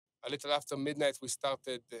a little after midnight, we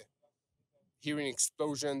started hearing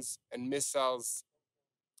explosions and missiles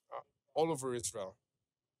all over Israel.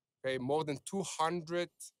 Okay, more than 200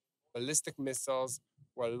 ballistic missiles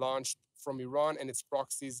were launched from Iran and its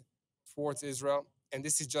proxies towards Israel, and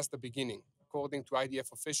this is just the beginning. According to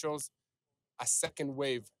IDF officials, a second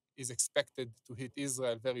wave is expected to hit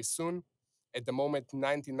Israel very soon. At the moment,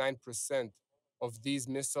 99% of these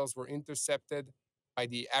missiles were intercepted by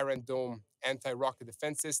the Iron Dome anti-rocket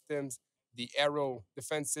defense systems, the Arrow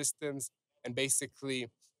defense systems, and basically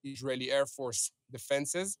Israeli Air Force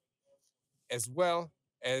defenses, as well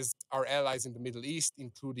as our allies in the Middle East,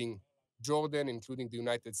 including Jordan, including the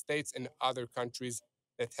United States, and other countries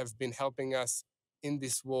that have been helping us in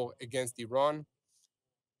this war against Iran.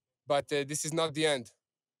 But this is not the end.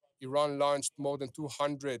 Iran launched more than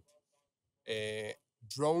 200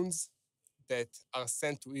 drones that are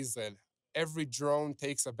sent to Israel. Every drone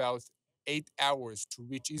takes about 8 hours to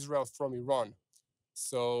reach Israel from Iran.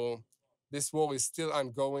 So this war is still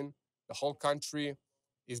ongoing. The whole country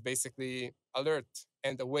is basically alert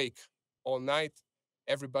and awake all night.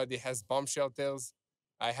 Everybody has bomb shelters.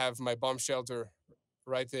 I have my bomb shelter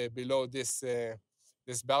right below this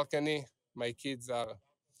balcony. My kids are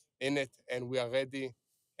in it, and we are ready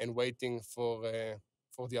and waiting for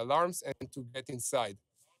the alarms and to get inside.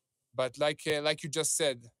 But like you just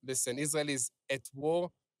said, listen, Israel is at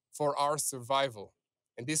war for our survival,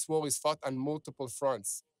 and this war is fought on multiple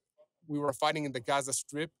fronts. We were fighting in the Gaza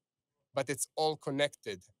Strip, but it's all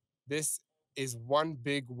connected. This is one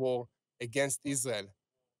big war against Israel.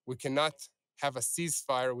 We cannot have a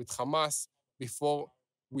ceasefire with Hamas before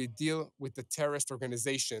we deal with the terrorist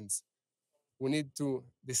organizations. We need to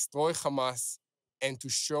destroy Hamas and to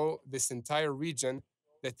show this entire region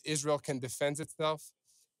that Israel can defend itself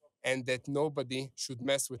and that nobody should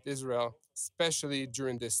mess with Israel, especially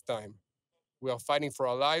during this time. We are fighting for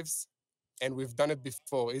our lives, and we've done it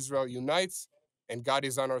before. Israel unites, and God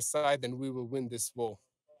is on our side, and we will win this war.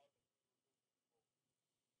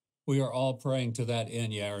 We are all praying to that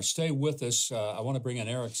end, Yair. Stay with us. I want to bring in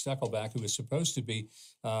Eric Steckel back, who was supposed to be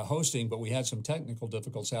hosting, but we had some technical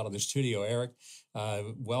difficulties out of the studio. Eric,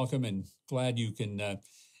 welcome, and glad you can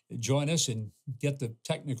join us and get the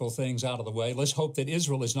technical things out of the way. Let's hope that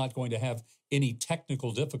Israel is not going to have any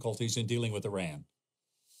technical difficulties in dealing with Iran.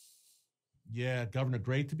 Yeah, Governor,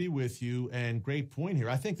 great to be with you, and great point here.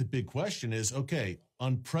 I think the big question is, okay,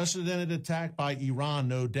 unprecedented attack by Iran,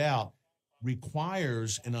 no doubt,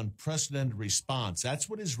 requires an unprecedented response. That's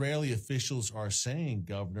what Israeli officials are saying,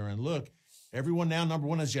 Governor. And look, everyone now, number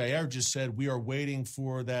one, as Yair just said, we are waiting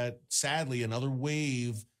for that, sadly, another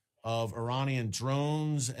wave of Iranian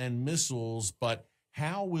drones and missiles. But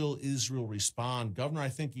how will Israel respond? Governor, I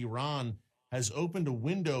think Iran has opened a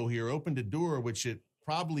window here, opened a door, which it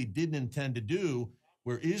probably didn't intend to do,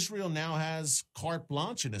 where Israel now has carte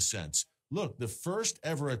blanche in a sense. Look, the first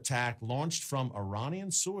ever attack launched from Iranian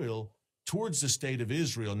soil towards the state of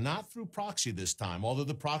Israel, not through proxy this time, although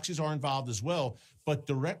the proxies are involved as well, but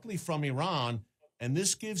directly from Iran. And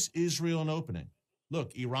this gives Israel an opening.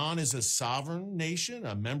 Look, Iran is a sovereign nation,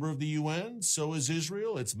 a member of the UN. So is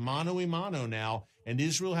Israel. It's mano a mano now. And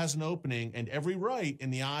Israel has an opening and every right in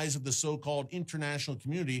the eyes of the so-called international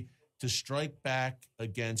community to strike back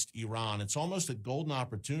against Iran. It's almost a golden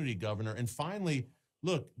opportunity, Governor. And finally,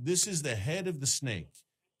 look, this is the head of the snake,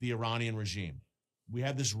 the Iranian regime. We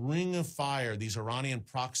have this ring of fire, these Iranian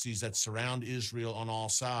proxies that surround Israel on all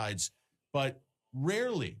sides. But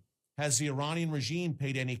rarely has the Iranian regime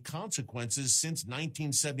paid any consequences since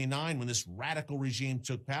 1979 when this radical regime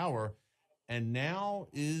took power. And now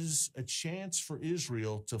is a chance for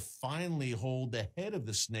Israel to finally hold the head of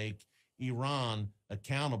the snake, Iran,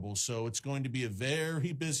 accountable. So it's going to be a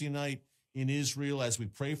very busy night in Israel as we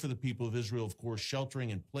pray for the people of Israel, of course,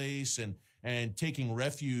 sheltering in place and taking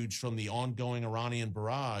refuge from the ongoing Iranian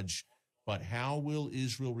barrage. But how will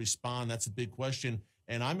Israel respond? That's a big question.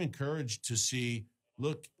 And I'm encouraged to see,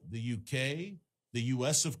 look, the UK, the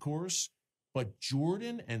U.S., of course, but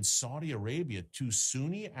Jordan and Saudi Arabia, two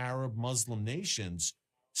Sunni Arab Muslim nations,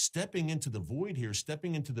 stepping into the void here,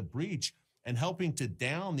 stepping into the breach and helping to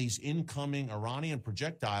down these incoming Iranian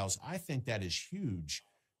projectiles. I think that is huge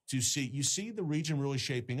to see. You see the region really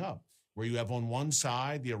shaping up, where you have on one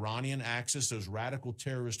side the Iranian axis, those radical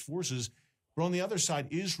terrorist forces, but on the other side,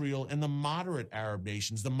 Israel and the moderate Arab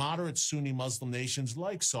nations, the moderate Sunni Muslim nations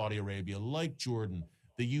like Saudi Arabia, like Jordan,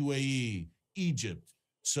 the UAE, Egypt.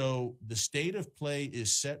 So the state of play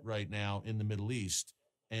is set right now in the Middle East,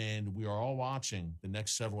 and we are all watching the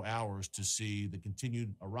next several hours to see the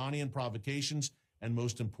continued Iranian provocations and,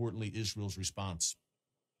 most importantly, Israel's response.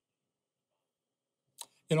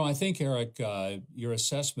 I think, Eric, your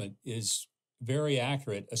assessment is very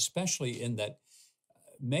accurate, especially in that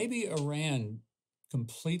maybe Iran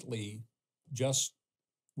completely just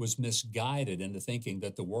was misguided into thinking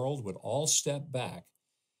that the world would all step back,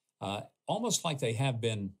 almost like they have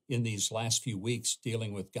been in these last few weeks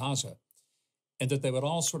dealing with Gaza, and that they would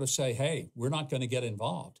all sort of say, hey, we're not going to get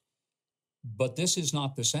involved. But this is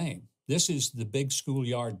not the same. This is the big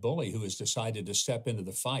schoolyard bully who has decided to step into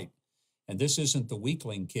the fight. And this isn't the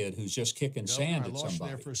weakling kid who's just kicking sand at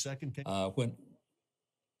somebody. There for a second.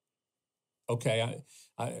 Okay,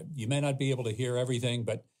 you may not be able to hear everything,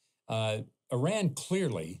 but Iran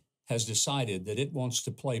clearly has decided that it wants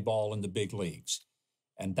to play ball in the big leagues.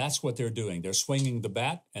 And that's what they're doing. They're swinging the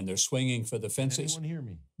bat and they're swinging for the fences. Anyone hear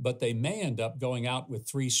me? But they may end up going out with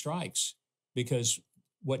 3 strikes because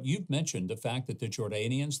what you've mentioned, the fact that the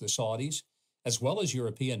Jordanians, the Saudis, as well as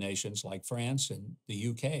European nations like France and the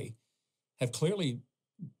UK, have clearly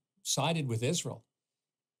sided with Israel.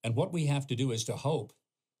 And what we have to do is to hope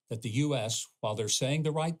that the U.S., while they're saying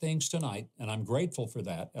the right things tonight, and I'm grateful for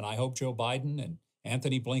that, and I hope Joe Biden and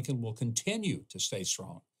Anthony Blinken will continue to stay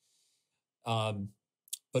strong.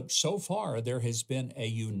 But so far, there has been a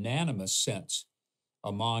unanimous sense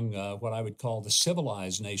among what I would call the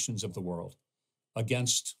civilized nations of the world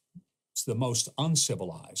against the most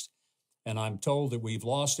uncivilized. And I'm told that we've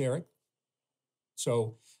lost Eric.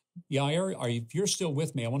 So, Yair, if you're still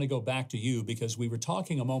with me, I want to go back to you because we were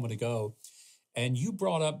talking a moment ago and you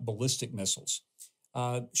brought up ballistic missiles.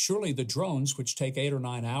 Surely the drones, which take 8 or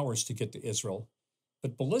 9 hours to get to Israel,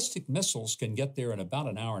 but ballistic missiles can get there in about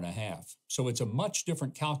an hour and a half. So it's a much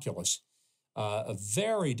different calculus, a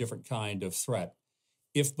very different kind of threat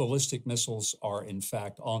if ballistic missiles are in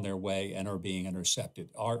fact on their way and are being intercepted.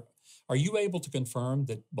 Are you able to confirm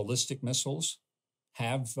that ballistic missiles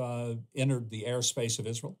have entered the airspace of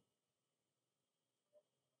Israel?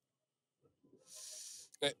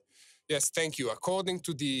 Yes, thank you. According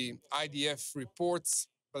to the IDF reports,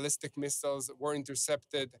 ballistic missiles were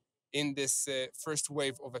intercepted in this first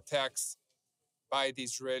wave of attacks by the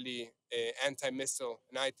Israeli anti-missile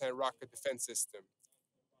and anti-rocket defense system.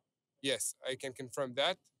 Yes, I can confirm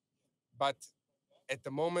that. But at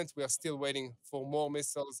the moment, we are still waiting for more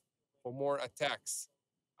missiles, for more attacks,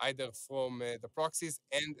 either from the proxies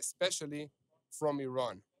and especially from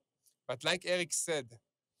Iran. But like Eric said,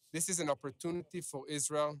 this is an opportunity for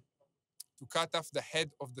Israel to cut off the head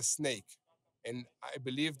of the snake. And I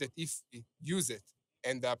believe that if we use it,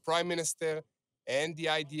 and the Prime Minister and the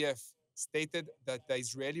IDF stated that the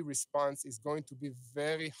Israeli response is going to be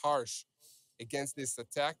very harsh against this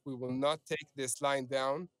attack. We will not take this line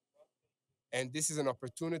down. And this is an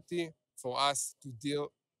opportunity for us to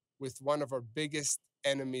deal with one of our biggest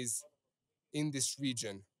enemies in this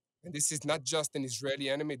region. And this is not just an Israeli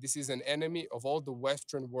enemy, this is an enemy of all the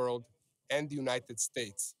Western world and the United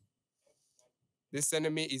States. This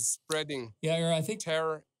enemy is spreading I think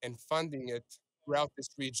terror and funding it throughout this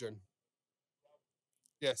region.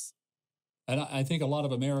 Yes. And I think a lot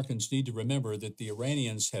of Americans need to remember that the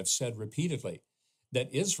Iranians have said repeatedly that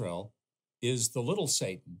Israel is the little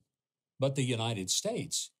Satan, but the United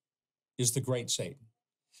States is the great Satan.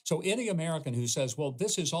 So any American who says, well,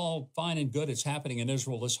 this is all fine and good, it's happening in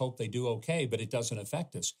Israel, let's hope they do okay, but it doesn't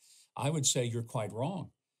affect us, I would say you're quite wrong.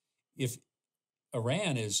 If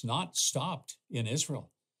Iran is not stopped in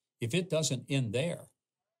Israel, if it doesn't end there,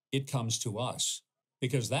 it comes to us,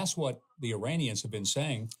 because that's what the Iranians have been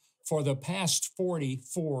saying for the past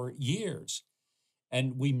 44 years.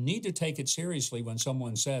 And we need to take it seriously when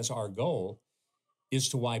someone says our goal is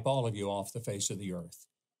to wipe all of you off the face of the earth,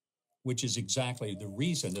 which is exactly the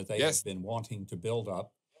reason that they have been wanting to build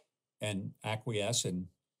up and acquiesce and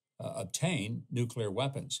obtain nuclear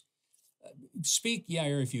weapons. Speak,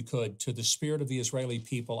 Yair, if you could, to the spirit of the Israeli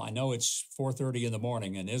people. I know it's 4:30 in the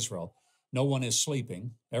morning in Israel. No one is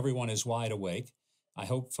sleeping. Everyone is wide awake. I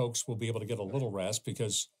hope folks will be able to get a little rest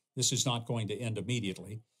because this is not going to end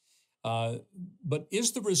immediately. But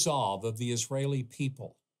is the resolve of the Israeli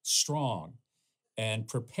people strong and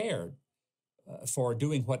prepared for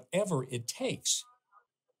doing whatever it takes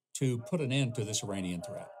to put an end to this Iranian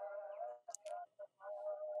threat?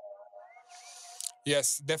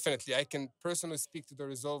 Yes, definitely. I can personally speak to the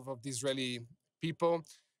resolve of the Israeli people.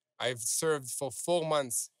 I've served for 4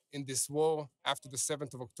 months in this war after the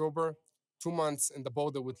 7th of October, 2 months in the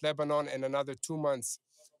border with Lebanon, and another 2 months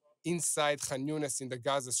inside Khan Yunis in the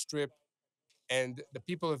Gaza Strip. And the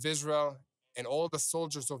people of Israel and all the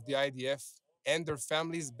soldiers of the IDF and their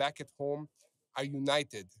families back at home are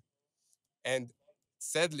united. And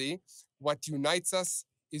sadly, what unites us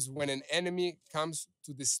is when an enemy comes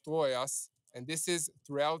to destroy us, and this is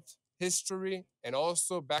throughout history and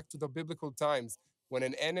also back to the biblical times. When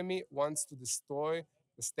an enemy wants to destroy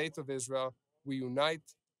the state of Israel, we unite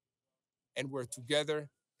and we're together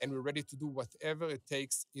and we're ready to do whatever it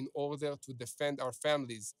takes in order to defend our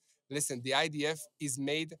families. Listen, the IDF is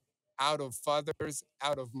made out of fathers,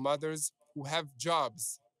 out of mothers who have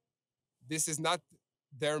jobs. This is not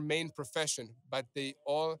their main profession, but they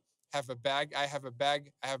all have a bag. I have a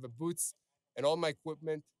bag, I have a boots, and all my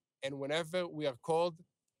equipment. And whenever we are called,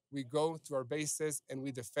 we go to our bases and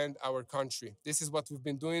we defend our country. This is what we've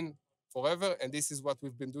been doing forever, and this is what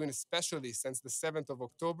we've been doing especially since the 7th of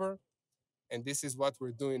October, and this is what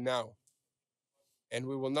we're doing now. And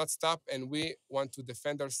we will not stop, and we want to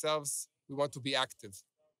defend ourselves. We want to be active.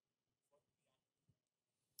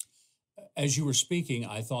 As you were speaking,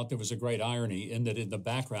 I thought there was a great irony in that in the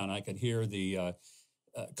background I could hear the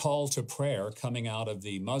call to prayer coming out of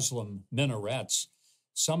the Muslim minarets,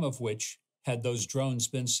 some of which, had those drones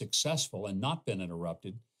been successful and not been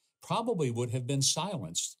interrupted, probably would have been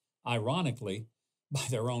silenced, ironically, by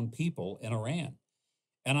their own people in Iran.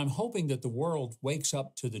 And I'm hoping that the world wakes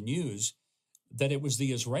up to the news that it was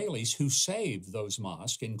the Israelis who saved those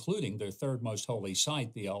mosques, including their third most holy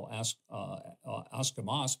site, the Al-Aqsa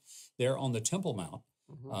Mosque, there on the Temple Mount,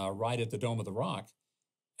 right at the Dome of the Rock.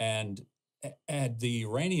 And had the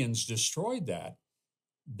Iranians destroyed that,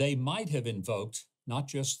 they might have invoked not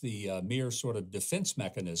just the mere sort of defense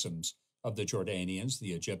mechanisms of the Jordanians,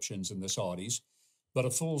 the Egyptians, and the Saudis, but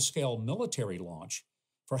a full-scale military launch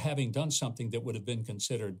for having done something that would have been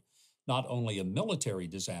considered not only a military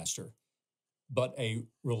disaster, but a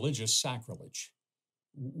religious sacrilege.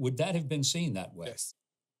 Would that have been seen that way? Yes.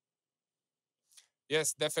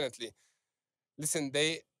 Yes, definitely. Listen,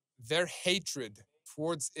 their hatred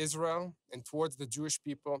towards Israel and towards the Jewish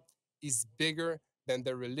people is bigger than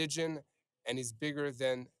their religion and is bigger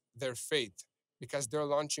than their faith, because they're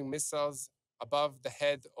launching missiles above the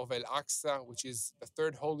head of Al-Aqsa, which is the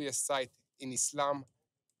third holiest site in Islam,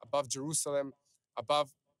 above Jerusalem, above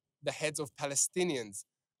the heads of Palestinians,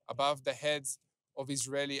 above the heads of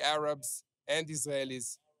Israeli Arabs and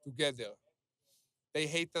Israelis together. They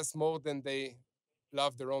hate us more than they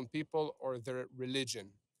love their own people or their religion.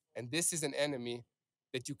 And this is an enemy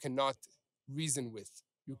that you cannot reason with.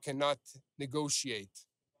 You cannot negotiate.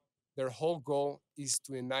 Their whole goal is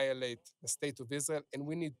to annihilate the state of Israel, and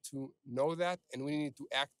we need to know that, and we need to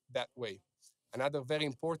act that way. Another very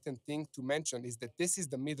important thing to mention is that this is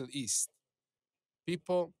the Middle East.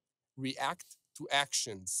 People react to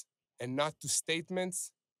actions and not to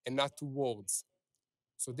statements and not to words.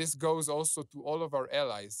 So this goes also to all of our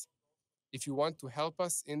allies. If you want to help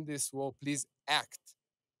us in this war, please act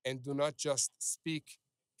and do not just speak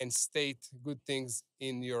and state good things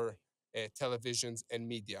in your televisions and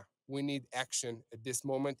media. We need action at this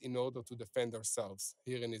moment in order to defend ourselves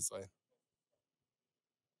here in Israel.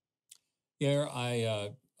 Yeah,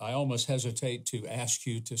 I almost hesitate to ask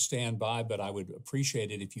you to stand by, but I would appreciate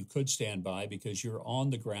it if you could stand by, because you're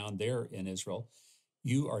on the ground there in Israel.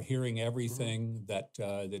 You are hearing everything that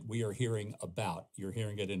we are hearing about. You're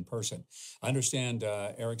hearing it in person. I understand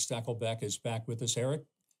Eric Stackelbeck is back with us. Eric,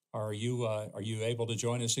 are you able to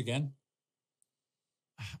join us again?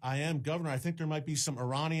 I am, Governor. I think there might be some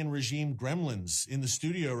Iranian regime gremlins in the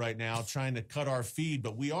studio right now trying to cut our feed,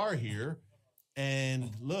 but we are here.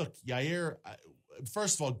 And look, Yair,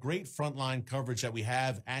 first of all, great frontline coverage that we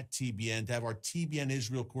have at TBN, to have our TBN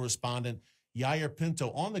Israel correspondent, Yair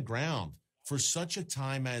Pinto, on the ground for such a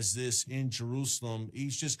time as this in Jerusalem.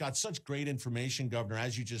 He's just got such great information, Governor,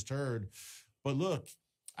 as you just heard. But look,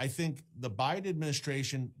 I think the Biden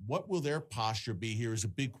administration, what will their posture be here is a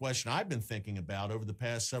big question I've been thinking about over the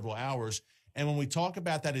past several hours. And when we talk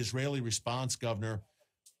about that Israeli response, Governor,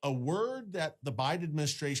 a word that the Biden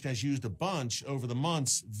administration has used a bunch over the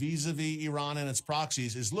months vis-a-vis Iran and its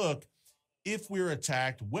proxies is, look, if we're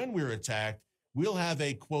attacked, when we're attacked, we'll have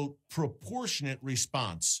a, quote, proportionate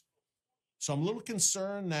response. So I'm a little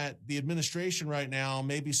concerned that the administration right now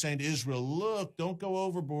may be saying to Israel, look, don't go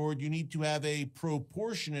overboard. You need to have a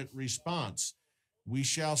proportionate response. We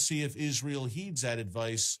shall see if Israel heeds that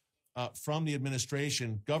advice from the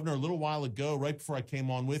administration. Governor, a little while ago, right before I came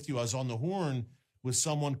on with you, I was on the horn with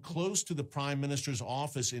someone close to the prime minister's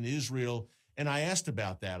office in Israel, and I asked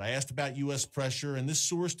about that. I asked about U.S. pressure, and this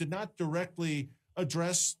source did not directly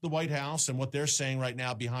address the White House and what they're saying right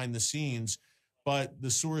now behind the scenes. But the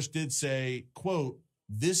source did say, quote,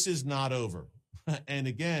 this is not over. And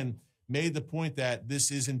again, made the point that this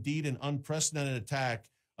is indeed an unprecedented attack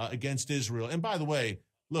against Israel. And by the way,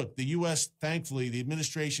 look, the U.S., thankfully, the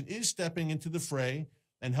administration is stepping into the fray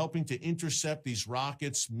and helping to intercept these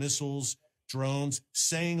rockets, missiles, drones,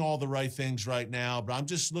 saying all the right things right now. But I'm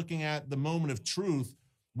just looking at the moment of truth,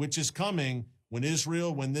 which is coming when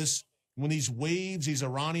Israel, when these waves, these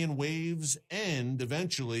Iranian waves end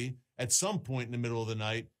eventually at some point in the middle of the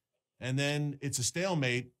night, and then it's a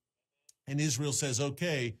stalemate, and Israel says,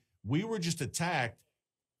 okay, we were just attacked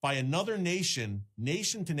by another nation,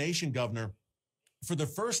 nation to nation, Governor, for the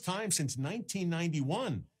first time since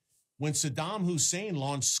 1991, when Saddam Hussein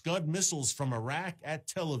launched Scud missiles from Iraq at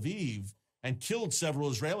Tel Aviv and killed several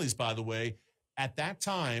Israelis, by the way. At that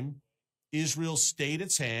time, Israel stayed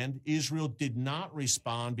its hand. Israel did not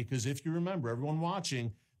respond because, if you remember, everyone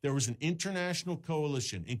watching, there was an international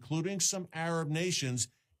coalition, including some Arab nations,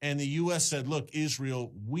 and the U.S. said, look,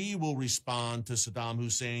 Israel, we will respond to Saddam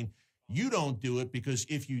Hussein. You don't do it, because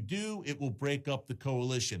if you do, it will break up the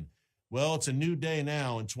coalition. Well, it's a new day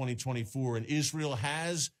now in 2024, and Israel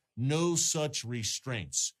has no such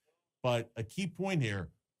restraints. But a key point here,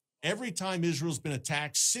 every time Israel's been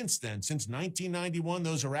attacked since then, since 1991,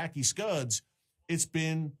 those Iraqi Scuds, it's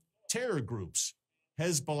been terror groups.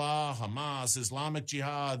 Hezbollah, Hamas, Islamic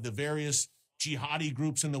Jihad, the various jihadi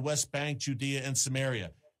groups in the West Bank, Judea, and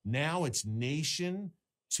Samaria. Now it's nation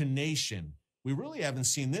to nation. We really haven't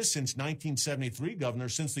seen this since 1973, Governor,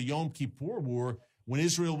 since the Yom Kippur War, when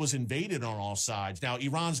Israel was invaded on all sides. Now,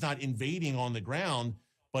 Iran's not invading on the ground,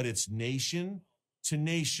 but it's nation to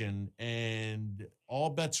nation, and all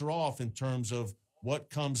bets are off in terms of what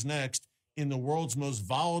comes next in the world's most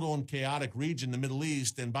volatile and chaotic region, the Middle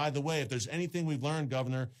East. And by the way, if there's anything we've learned,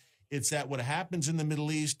 Governor, it's that what happens in the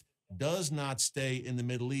Middle East does not stay in the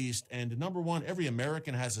Middle East. And number one, every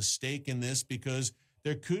American has a stake in this, because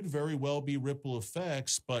there could very well be ripple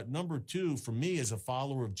effects. But number two, for me as a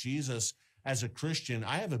follower of Jesus, as a Christian,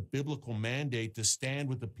 I have a biblical mandate to stand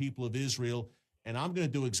with the people of Israel, and I'm going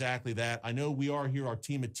to do exactly that. I know we are here, our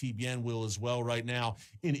team at TBN will as well right now.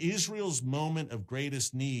 In Israel's moment of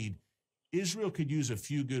greatest need, Israel could use a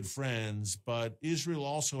few good friends, but Israel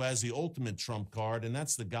also has the ultimate trump card, and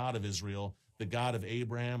that's the God of Israel, the God of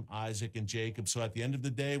Abraham, Isaac, and Jacob. So at the end of the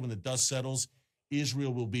day, when the dust settles,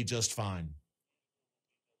 Israel will be just fine.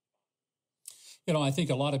 You know, I think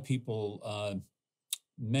a lot of people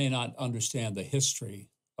may not understand the history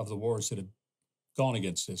of the wars that have gone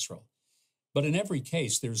against Israel. But in every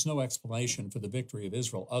case, there's no explanation for the victory of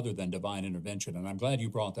Israel other than divine intervention. And I'm glad you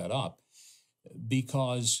brought that up,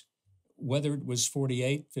 because whether it was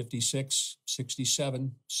 48, 56,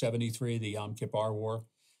 67, 73, the Yom Kippur War.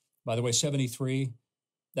 By the way, 73,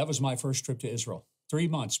 that was my first trip to Israel, 3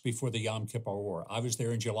 months before the Yom Kippur War. I was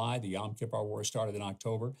there in July. The Yom Kippur War started in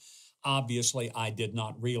October. Obviously, I did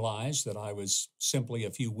not realize that I was simply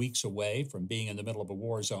a few weeks away from being in the middle of a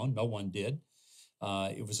war zone. No one did.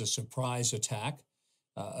 It was a surprise attack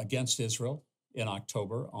against Israel in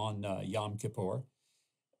October on Yom Kippur.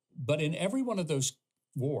 But in every one of those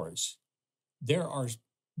wars, there are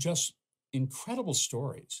just incredible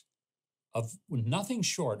stories of nothing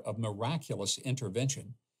short of miraculous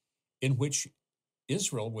intervention in which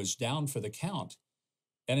Israel was down for the count.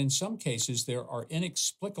 And in some cases, there are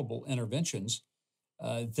inexplicable interventions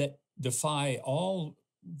that defy all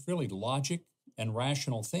really logic and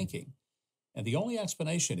rational thinking. And the only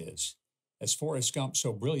explanation is, as Forrest Gump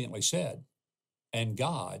so brilliantly said, and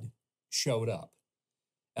God showed up.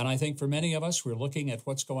 And I think for many of us, we're looking at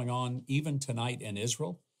what's going on even tonight in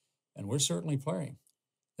Israel, and we're certainly praying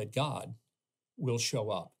that God will show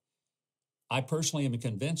up. I personally am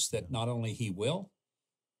convinced that not only he will,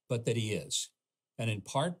 but that he is. And in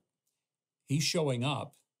part, he's showing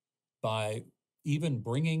up by even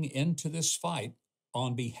bringing into this fight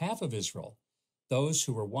on behalf of Israel those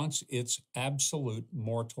who were once its absolute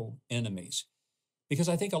mortal enemies. Because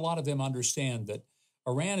I think a lot of them understand that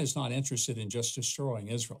Iran is not interested in just destroying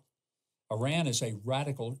Israel. Iran is a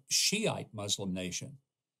radical Shiite Muslim nation,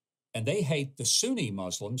 and they hate the Sunni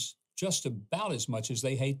Muslims just about as much as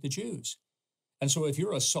they hate the Jews. And so if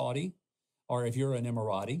you're a Saudi or if you're an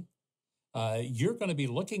Emirati, you're going to be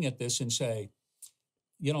looking at this and say,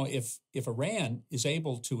 you know, if Iran is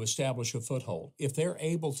able to establish a foothold, if they're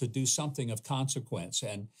able to do something of consequence,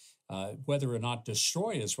 and whether or not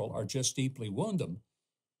destroy Israel or just deeply wound them,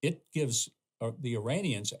 it gives the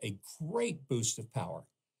Iranians a great boost of power,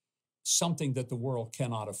 something that the world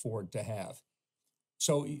cannot afford to have.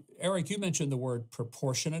 So, Eric, you mentioned the word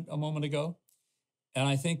proportionate a moment ago, and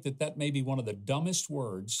I think that that may be one of the dumbest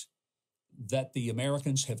words that the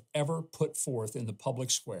Americans have ever put forth in the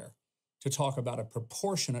public square, to talk about a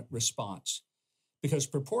proportionate response. Because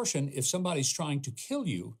proportion, if somebody's trying to kill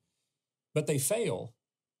you, but they fail,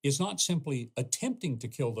 is not simply attempting to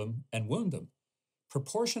kill them and wound them.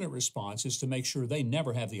 Proportionate response is to make sure they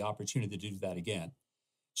never have the opportunity to do that again.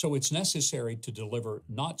 So it's necessary to deliver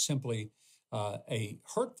not simply a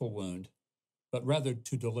hurtful wound, but rather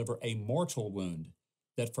to deliver a mortal wound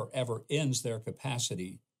that forever ends their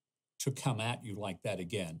capacity to come at you like that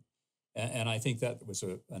again. And I think that was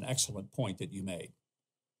an excellent point that you made.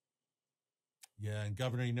 Yeah, and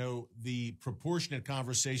Governor, you know, the proportionate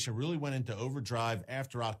conversation really went into overdrive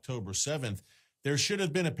after October 7th. There should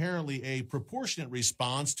have been apparently a proportionate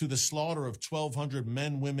response to the slaughter of 1,200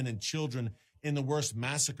 men, women, and children in the worst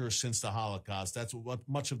massacre since the Holocaust. That's what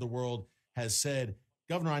much of the world has said.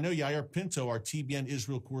 Governor, I know Yair Pinto, our TBN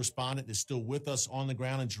Israel correspondent, is still with us on the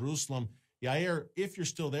ground in Jerusalem. Yair, if you're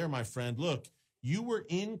still there, my friend, look, you were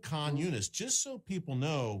in Khan Yunis. Just so people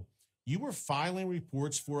know, you were filing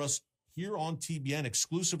reports for us here on TBN,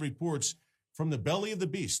 exclusive reports from the belly of the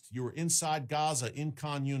beast. You were inside Gaza, in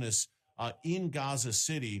Khan Yunis, in Gaza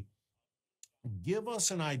City. Give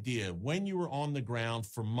us an idea, when you were on the ground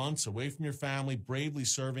for months away from your family, bravely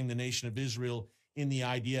serving the nation of Israel in the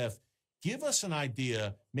IDF, give us an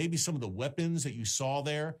idea, maybe some of the weapons that you saw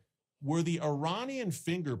there. Were the Iranian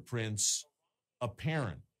fingerprints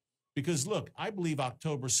apparent? Because, look, I believe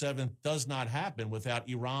October 7th does not happen without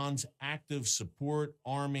Iran's active support,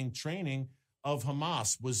 arming, training of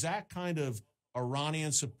Hamas. Was that kind of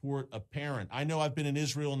Iranian support apparent? I know I've been in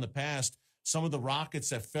Israel in the past. Some of the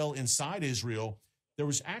rockets that fell inside Israel, there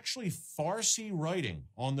was actually Farsi writing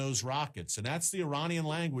on those rockets. And that's the Iranian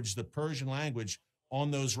language, the Persian language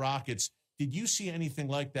on those rockets. Did you see anything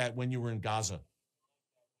like that when you were in Gaza?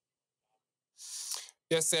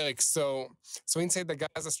 Yes, Eric. So inside the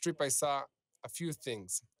Gaza Strip, I saw a few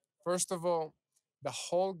things. First of all, the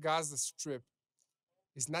whole Gaza Strip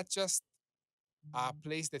is not just a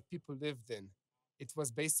place that people lived in. It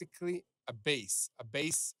was basically a base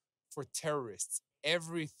for terrorists.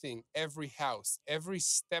 Everything, every house, every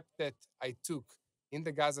step that I took in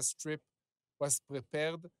the Gaza Strip was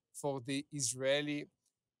prepared for the Israeli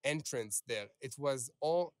entrance there. It was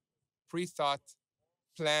all pre-thought,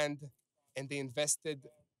 planned, and they invested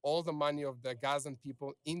all the money of the Gazan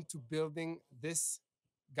people into building this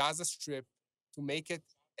Gaza Strip to make it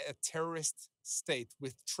a terrorist state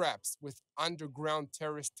with traps, with underground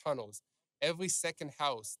terrorist tunnels. Every second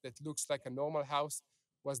house that looks like a normal house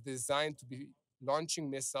was designed to be launching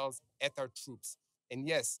missiles at our troops. And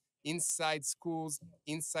yes, inside schools,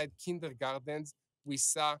 inside kindergartens, we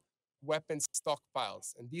saw weapons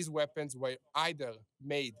stockpiles. And these weapons were either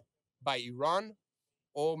made by Iran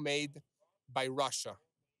or made by Russia.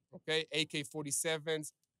 Okay,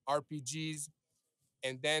 AK-47s, RPGs,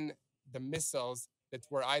 and then the missiles that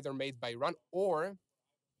were either made by Iran or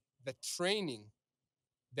the training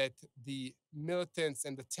that the militants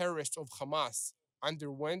and the terrorists of Hamas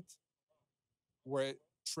underwent were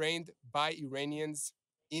trained by Iranians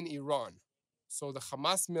in Iran. So the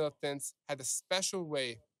Hamas militants had a special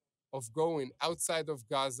way of going outside of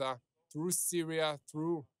Gaza, through Syria,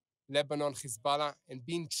 through Lebanon, Hezbollah, and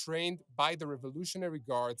being trained by the Revolutionary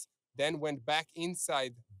Guards, then went back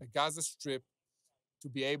inside the Gaza Strip to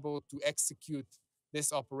be able to execute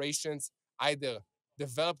these operations, either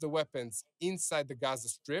develop the weapons inside the Gaza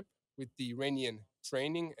Strip with the Iranian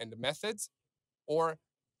training and the methods, or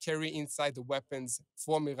carry inside the weapons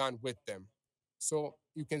from Iran with them. So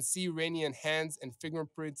you can see Iranian hands and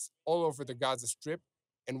fingerprints all over the Gaza Strip.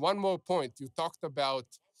 And one more point, you talked about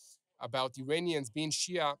Iranians being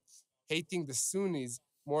Shia, hating the Sunnis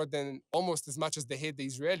more than almost as much as they hate the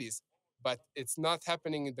Israelis. But it's not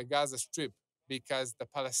happening in the Gaza Strip because the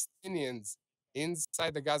Palestinians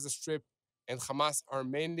inside the Gaza Strip and Hamas are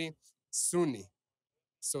mainly Sunni.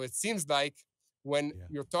 So it seems like when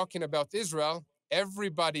you're talking about Israel,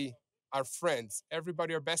 everybody are friends.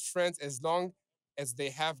 Everybody are best friends as long as they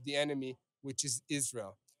have the enemy, which is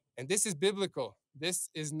Israel. And this is biblical. This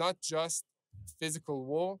is not just physical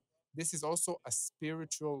war. This is also a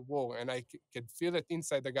spiritual war. And I can feel it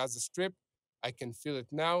inside the Gaza Strip. I can feel it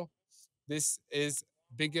now. This is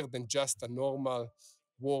bigger than just a normal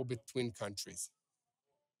war between countries.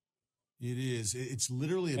 It is. It's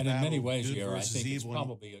literally a and battle in many ways, of good Yair, I versus think it's evil.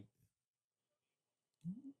 probably a.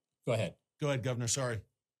 Go ahead. Go ahead, Governor. Sorry.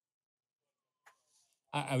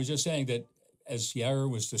 I was just saying that as Yair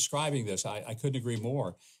was describing this, I couldn't agree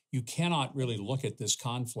more. You cannot really look at this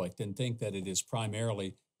conflict and think that it is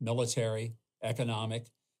primarily military, economic,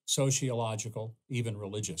 sociological, even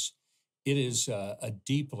religious. It is a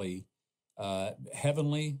deeply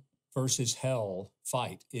heavenly versus hell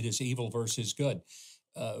fight. It is evil versus good.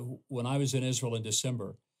 When I was in Israel in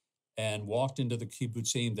December and walked into the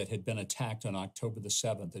kibbutzim that had been attacked on October the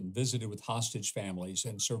 7th and visited with hostage families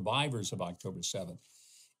and survivors of October 7th,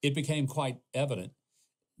 it became quite evident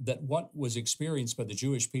that what was experienced by the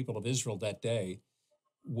Jewish people of Israel that day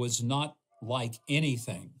was not like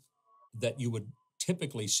anything that you would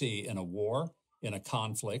typically see in a war, in a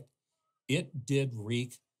conflict. It did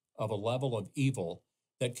reek of a level of evil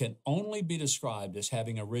that can only be described as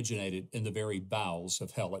having originated in the very bowels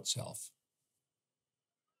of hell itself.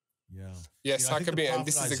 Yeah. Yes, I think the Huckabee, and prophet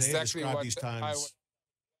this is Isaiah exactly described what these I times.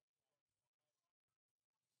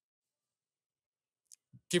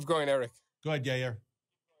 keep going, Eric. Go ahead, Yair.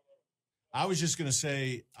 I was just going to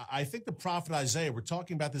say, I think the prophet Isaiah, we're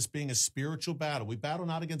talking about this being a spiritual battle. We battle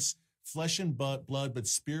not against flesh and blood, but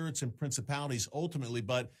spirits and principalities ultimately.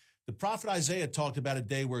 But the prophet Isaiah talked about a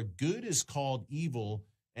day where good is called evil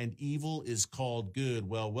and evil is called good.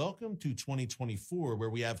 Well, welcome to 2024, where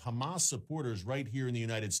we have Hamas supporters right here in the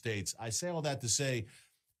United States. I say all that to say,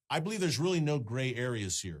 I believe there's really no gray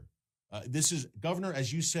areas here. This is, Governor,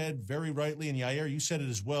 as you said very rightly, and Yair, you said it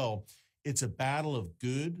as well, it's a battle of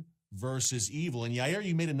good versus evil. And Yair,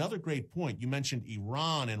 you made another great point. You mentioned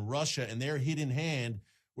Iran and Russia and their hidden hand,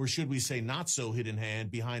 or should we say not so hidden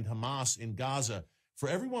hand, behind Hamas in Gaza. For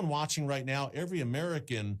everyone watching right now, every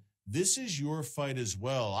American, this is your fight as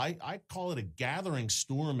well. I call it a gathering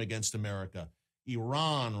storm against America.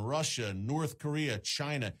 Iran, Russia, North Korea,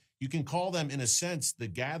 China. You can call them, in a sense, the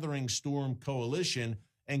Gathering Storm Coalition.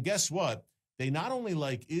 And guess what? They not only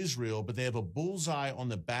like Israel, but they have a bullseye on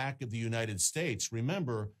the back of the United States.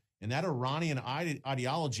 Remember, in that Iranian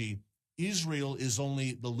ideology, Israel is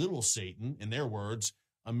only the little Satan, in their words.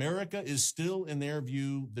 America is still, in their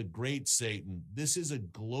view, the great Satan. This is a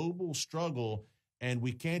global struggle, and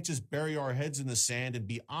we can't just bury our heads in the sand and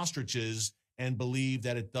be ostriches and believe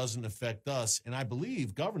that it doesn't affect us. And I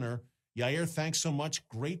believe, Governor, Yair, thanks so much.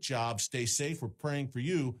 Great job. Stay safe. We're praying for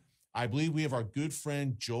you. I believe we have our good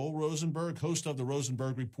friend Joel Rosenberg, host of the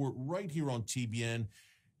Rosenberg Report, right here on TBN,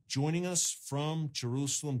 joining us from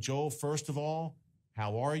Jerusalem. Joel, first of all,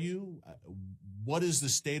 how are you? What is the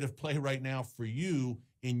state of play right now for you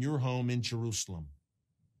in your home in Jerusalem?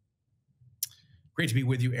 Great to be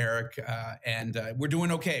with you, Eric. And we're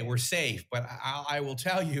doing okay. We're safe. But I will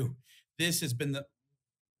tell you, this has been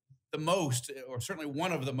the most, or certainly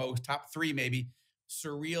one of the most, top three maybe,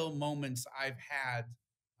 surreal moments I've had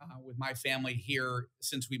with my family here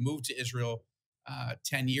since we moved to Israel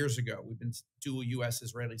 10 years ago. We've been dual U.S.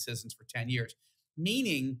 Israeli citizens for 10 years,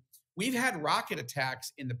 meaning we've had rocket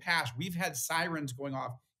attacks in the past. We've had sirens going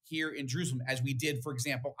off here in Jerusalem, as we did, for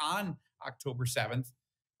example, on October 7th,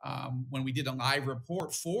 when we did a live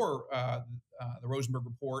report for the Rosenberg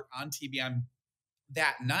Report on TBN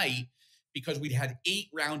that night, because we'd had 8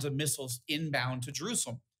 rounds of missiles inbound to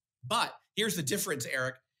Jerusalem. But here's the difference,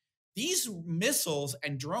 Eric. These missiles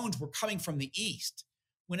and drones were coming from the east.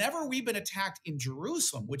 Whenever we've been attacked in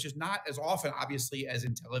Jerusalem, which is not as often, obviously, as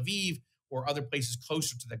in Tel Aviv or other places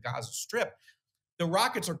closer to the Gaza Strip, the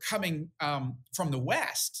rockets are coming from the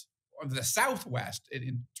west or the southwest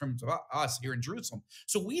in terms of us here in Jerusalem.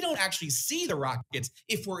 So we don't actually see the rockets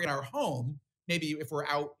if we're in our home, maybe if we're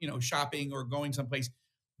out, shopping or going someplace.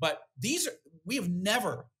 But we have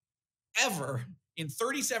never, ever, in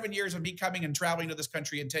 37 years of me coming and traveling to this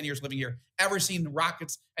country and 10 years living here, ever seen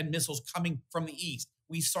rockets and missiles coming from the east.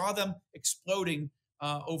 We saw them exploding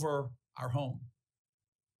over our home.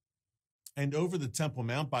 And over the Temple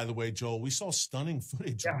Mount, by the way, Joel, we saw stunning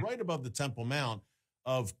footage right above the Temple Mount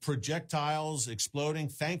of projectiles exploding,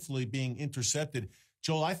 thankfully being intercepted.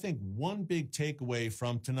 Joel, I think one big takeaway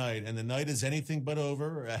from tonight, and the night is anything but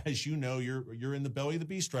over. As you know, you're in the belly of the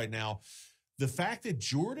beast right now. The fact that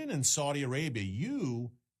Jordan and Saudi Arabia,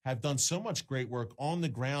 you have done so much great work on the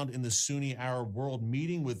ground in the Sunni Arab world,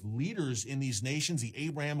 meeting with leaders in these nations, the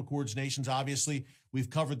Abraham Accords nations, obviously. We've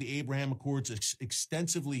covered the Abraham Accords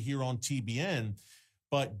extensively here on TBN.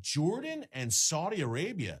 But Jordan and Saudi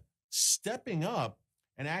Arabia stepping up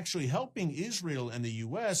and actually helping Israel and the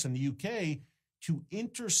U.S. and the U.K. to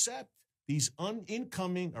intercept these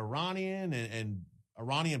incoming Iranian and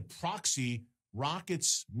Iranian proxy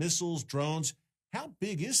rockets, missiles, drones. How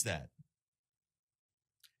big is that?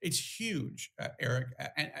 It's huge, Eric.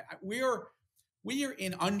 And we are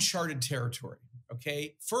in uncharted territory,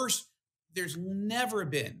 okay? First, there's never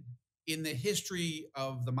been in the history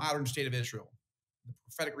of the modern state of Israel, the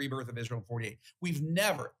prophetic rebirth of Israel in 48, we've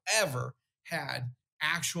never, ever had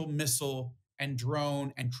actual missile and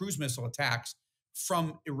drone and cruise missile attacks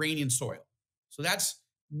from Iranian soil. So that's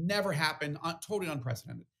never happened, totally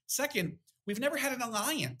unprecedented. Second, we've never had an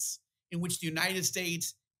alliance in which the United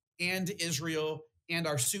States and Israel and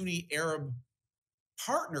our Sunni Arab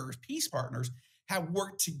partners, peace partners, have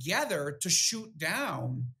worked together to shoot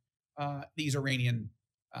down these Iranian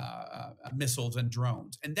missiles and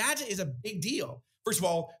drones. And that is a big deal. First of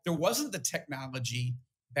all, there wasn't the technology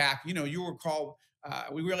back, you recall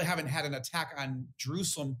We really haven't had an attack on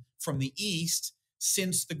Jerusalem from the east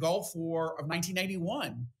since the Gulf War of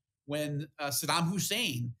 1991, when Saddam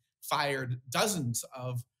Hussein fired dozens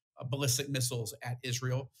of ballistic missiles at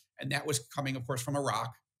Israel. And that was coming, of course, from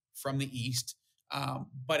Iraq, from the east.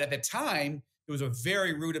 But at the time, it was a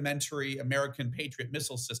very rudimentary American Patriot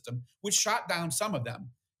missile system, which shot down some of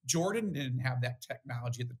them. Jordan didn't have that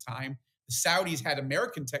technology at the time. The Saudis had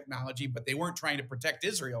American technology, but they weren't trying to protect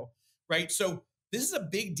Israel, right? So this is a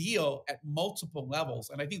big deal at multiple levels.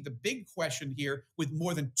 And I think the big question here, with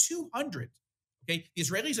more than 200, okay, the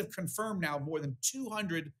Israelis have confirmed now more than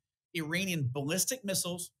 200 Iranian ballistic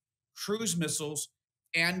missiles, cruise missiles,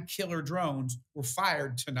 and killer drones were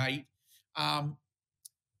fired tonight.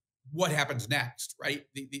 What happens next, right?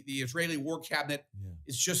 The Israeli war cabinet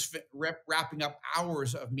is just wrapping up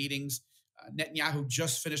hours of meetings. Netanyahu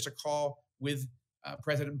just finished a call with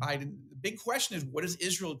President Biden. The big question is, what is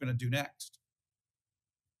Israel going to do next?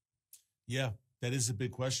 Yeah, that is a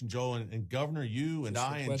big question, Joel. And Governor, you and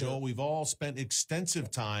I and Joel, we've all spent extensive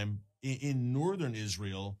time in northern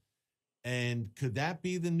Israel. And could that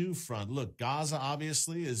be the new front? Look, Gaza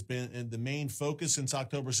obviously has been the main focus since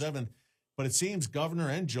October 7th. But it seems, Governor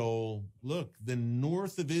and Joel, look, the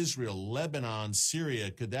north of Israel, Lebanon, Syria,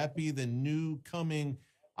 could that be the new coming?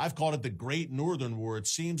 I've called it the Great Northern War. It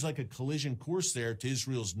seems like a collision course there to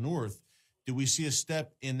Israel's north. Do we see a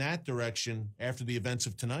step in that direction after the events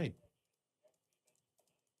of tonight?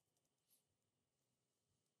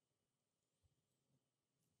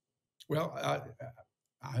 Well,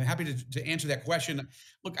 I'm happy to answer that question.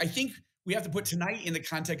 Look, I think we have to put tonight in the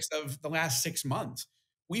context of the last 6 months.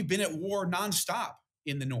 We've been at war nonstop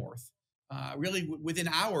in the north. Really, within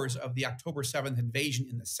hours of the October 7th invasion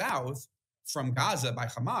in the south from Gaza by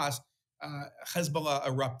Hamas, Hezbollah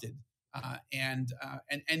erupted. And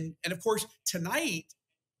of course, tonight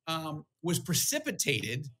was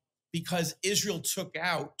precipitated because Israel took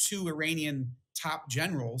out 2 Iranian top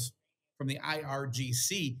generals from the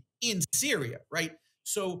IRGC in Syria, right?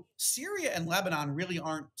 So Syria and Lebanon really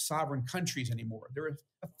aren't sovereign countries anymore. They're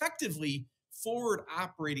effectively forward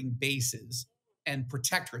operating bases and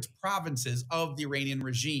protectorates, provinces of the Iranian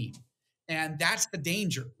regime. And that's the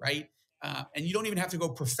danger, right? And you don't even have to go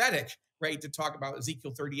prophetic, right, to talk about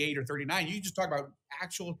Ezekiel 38 or 39. You just talk about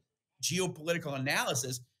actual geopolitical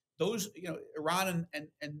analysis. Those, Iran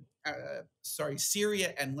and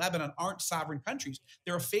Syria and Lebanon aren't sovereign countries.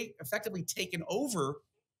 They're effectively taken over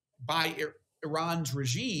by Iran's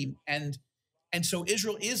regime, and so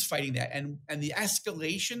Israel is fighting that, and the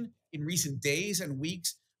escalation in recent days and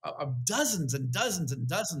weeks of dozens and dozens and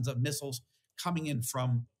dozens of missiles coming in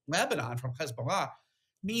from Lebanon, from Hezbollah,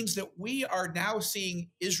 means that we are now seeing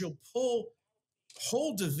Israel pull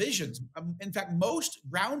whole divisions. In fact, most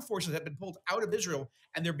ground forces have been pulled out of Israel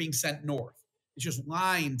and they're being sent north. It's just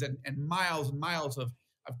lines and miles of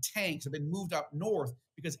tanks have been moved up north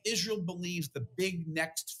because Israel believes the big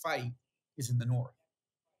next fight is in the north.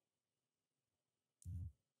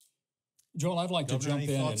 Joel, I'd like Governor, to jump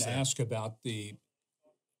in and there? ask about the.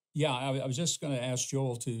 Yeah, I was just going to ask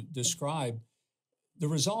Joel to describe the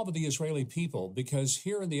resolve of the Israeli people, because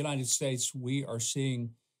here in the United States, we are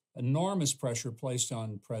seeing enormous pressure placed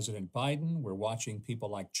on President Biden. We're watching people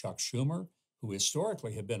like Chuck Schumer, who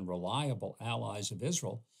historically have been reliable allies of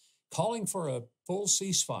Israel, calling for a full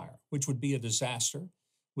ceasefire, which would be a disaster,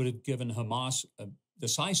 would have given Hamas a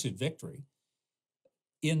decisive victory.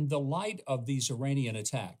 In the light of these Iranian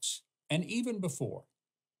attacks, and even before,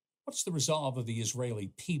 what's the resolve of the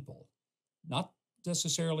Israeli people? Not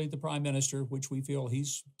necessarily the prime minister, which we feel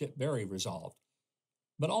he's very resolved,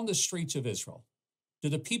 but on the streets of Israel. Do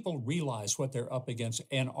the people realize what they're up against,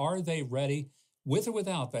 and are they ready, with or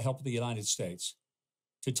without the help of the United States,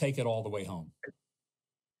 to take it all the way home?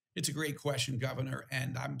 It's a great question, Governor,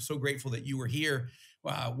 and I'm so grateful that you were here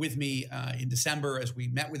with me in December as we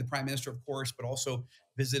met with the Prime Minister, of course, but also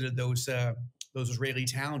visited those Israeli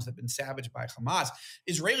towns that have been savaged by Hamas.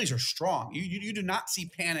 Israelis are strong. You do not see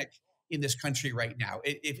panic in this country right now.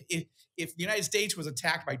 If the United States was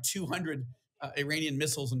attacked by 200 Iranian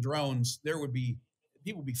missiles and drones, people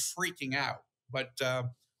would be freaking out. But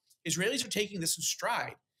Israelis are taking this in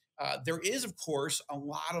stride. There is, of course, a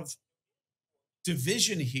lot of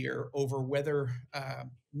division here over whether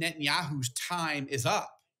Netanyahu's time is up,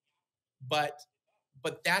 but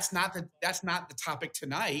that's not the topic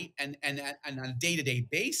tonight. And on a day-to-day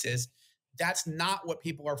basis, that's not what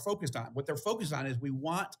people are focused on. What they're focused on is we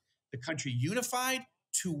want the country unified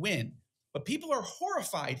to win. But people are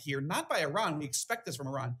horrified here, not by Iran. We expect this from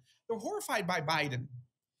Iran. They're horrified by Biden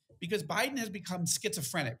because Biden has become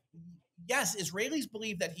schizophrenic. Yes, Israelis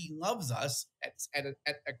believe that he loves us at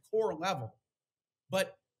a core level.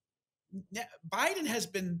 But Biden has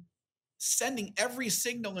been sending every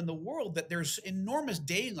signal in the world that there's enormous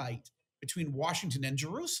daylight between Washington and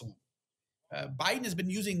Jerusalem. Biden has been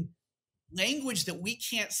using language that we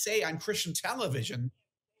can't say on Christian television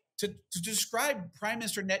to describe Prime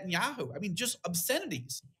Minister Netanyahu. I mean, just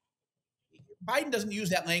obscenities. Biden doesn't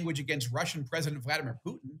use that language against Russian President Vladimir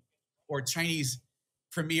Putin or Chinese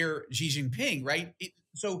Premier Xi Jinping, right?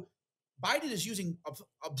 So Biden is using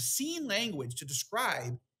obscene language to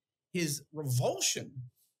describe his revulsion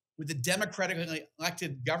with the democratically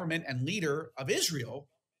elected government and leader of Israel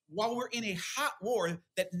while we're in a hot war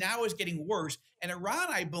that now is getting worse. And Iran,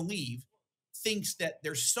 I believe, thinks that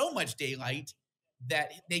there's so much daylight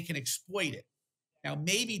that they can exploit it. Now,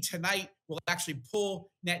 maybe tonight we'll actually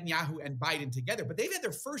pull Netanyahu and Biden together, but they've had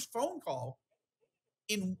their first phone call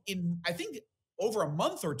in I think, over a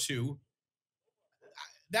month or two.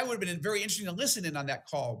 That would have been very interesting to listen in on that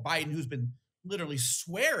call. Biden, who's been literally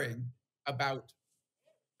swearing about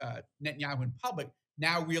Netanyahu in public,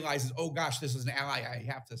 now realizes, oh gosh, this is an ally I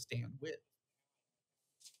have to stand with.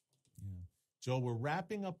 Yeah. Joel, we're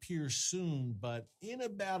wrapping up here soon, but in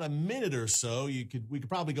about a minute or so, we could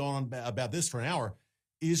probably go on about this for an hour.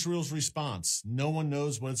 Israel's response. No one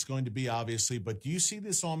knows what it's going to be, obviously, but do you see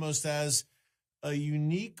this almost as a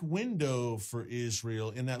unique window for Israel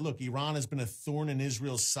in that, look, Iran has been a thorn in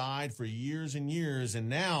Israel's side for years and years, and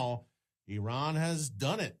now Iran has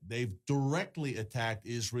done it. They've directly attacked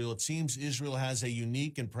Israel. It seems Israel has a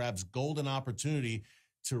unique and perhaps golden opportunity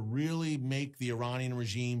to really make the Iranian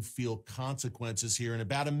regime feel consequences here. In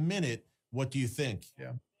about a minute, what do you think?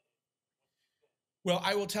 Yeah. Well,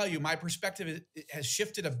 I will tell you, my perspective has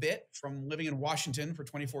shifted a bit from living in Washington for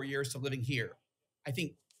 24 years to living here. I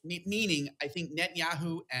think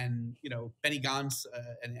Netanyahu and Benny Gantz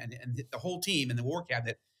and the whole team and the war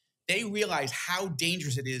cabinet, they realize how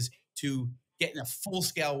dangerous it is to get in a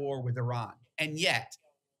full-scale war with Iran. And yet,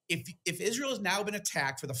 if Israel has now been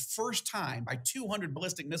attacked for the first time by 200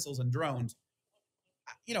 ballistic missiles and drones,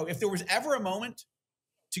 if there was ever a moment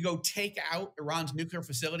to go take out Iran's nuclear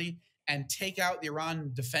facility and take out the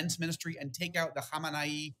Iran Defense Ministry and take out the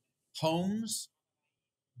Khamenei homes,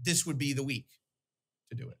 this would be the week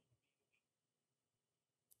to do it.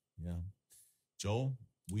 Yeah. Joel,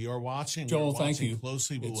 we are watching. Joel, thank you.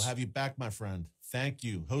 Closely. We will have you back, my friend. Thank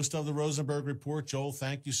you. Host of the Rosenberg Report, Joel,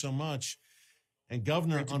 thank you so much. And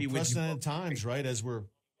Governor, unprecedented times, right?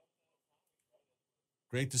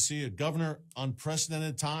 Great to see you. Governor,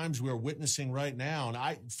 unprecedented times we're witnessing right now.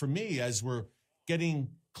 And for me, as we're getting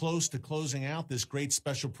close to closing out this great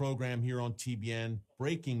special program here on TBN,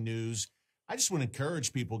 breaking news, I just want to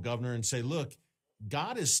encourage people, Governor, and say, look,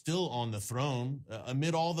 God is still on the throne.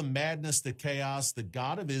 Amid all the madness, the chaos, the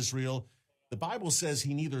God of Israel, the Bible says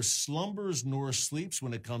he neither slumbers nor sleeps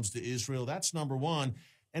when it comes to Israel. That's number one.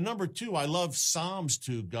 And number two, I love Psalms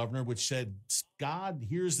 2, Governor, which said, God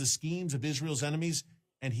hears the schemes of Israel's enemies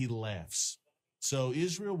and he laughs. So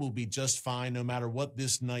Israel will be just fine no matter what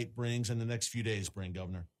this night brings and the next few days bring,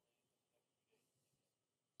 Governor.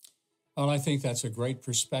 Well, I think that's a great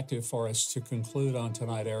perspective for us to conclude on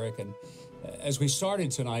tonight, Eric. And as we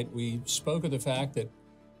started tonight, we spoke of the fact that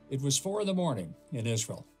it was 4 a.m. in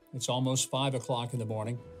Israel. It's almost 5 o'clock in the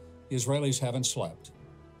morning. The Israelis haven't slept.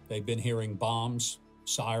 They've been hearing bombs,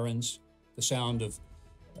 sirens, the sound of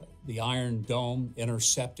the Iron Dome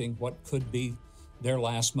intercepting what could be their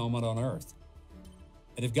last moment on earth.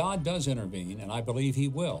 And if God does intervene, and I believe he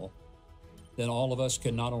will, then all of us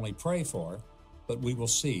can not only pray for, but we will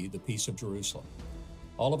see the peace of Jerusalem.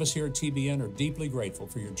 All of us here at TBN are deeply grateful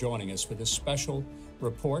for your joining us for this special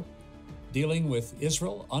report dealing with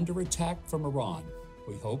Israel under attack from Iran.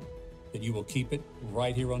 We hope that you will keep it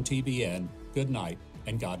right here on TBN. Good night,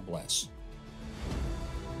 and God bless.